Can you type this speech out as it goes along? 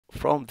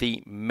from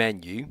the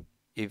menu,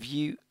 if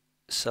you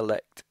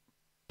select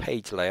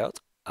page layout,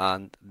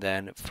 and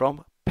then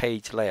from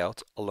page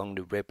layout along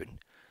the ribbon,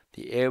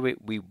 the area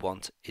we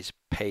want is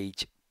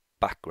page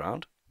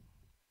background.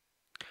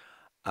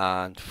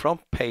 And from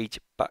page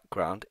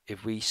background,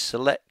 if we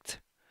select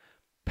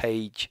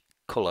page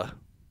color,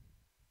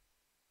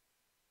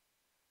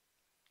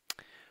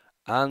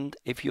 and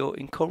if you're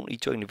currently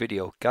enjoying the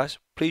video, guys,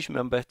 please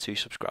remember to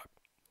subscribe.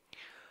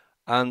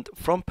 And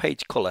from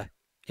page color,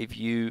 if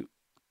you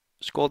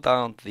scroll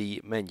down the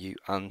menu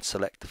and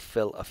select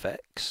fill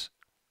effects,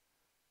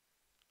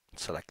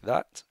 select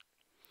that.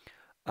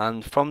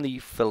 And from the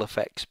fill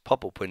effects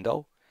pop-up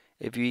window,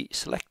 if you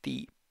select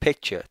the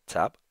picture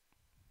tab,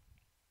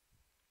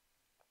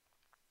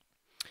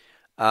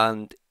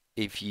 and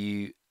if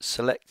you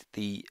select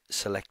the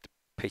select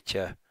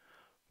picture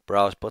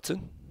browse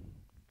button,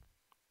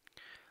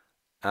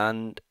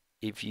 and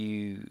if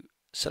you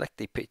select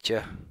the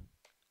picture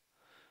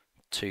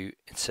to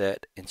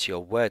insert into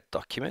your Word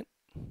document,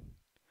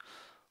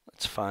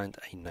 let's find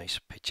a nice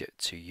picture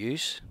to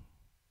use.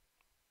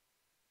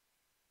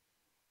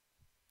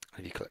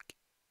 If you click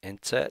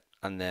insert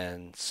and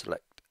then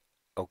select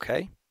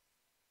OK,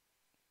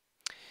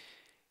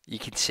 you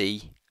can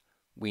see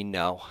we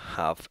now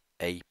have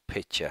a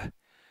picture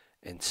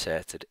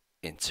inserted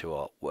into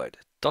our Word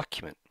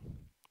document.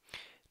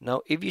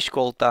 Now if you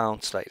scroll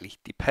down slightly,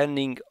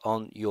 depending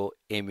on your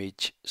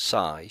image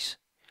size,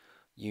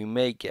 you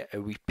may get a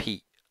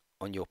repeat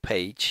on your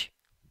page.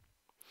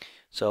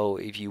 So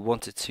if you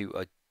wanted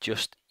to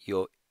adjust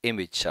your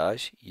image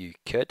size, you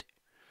could,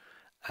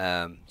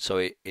 so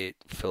it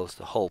fills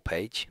the whole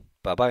page.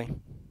 Bye bye.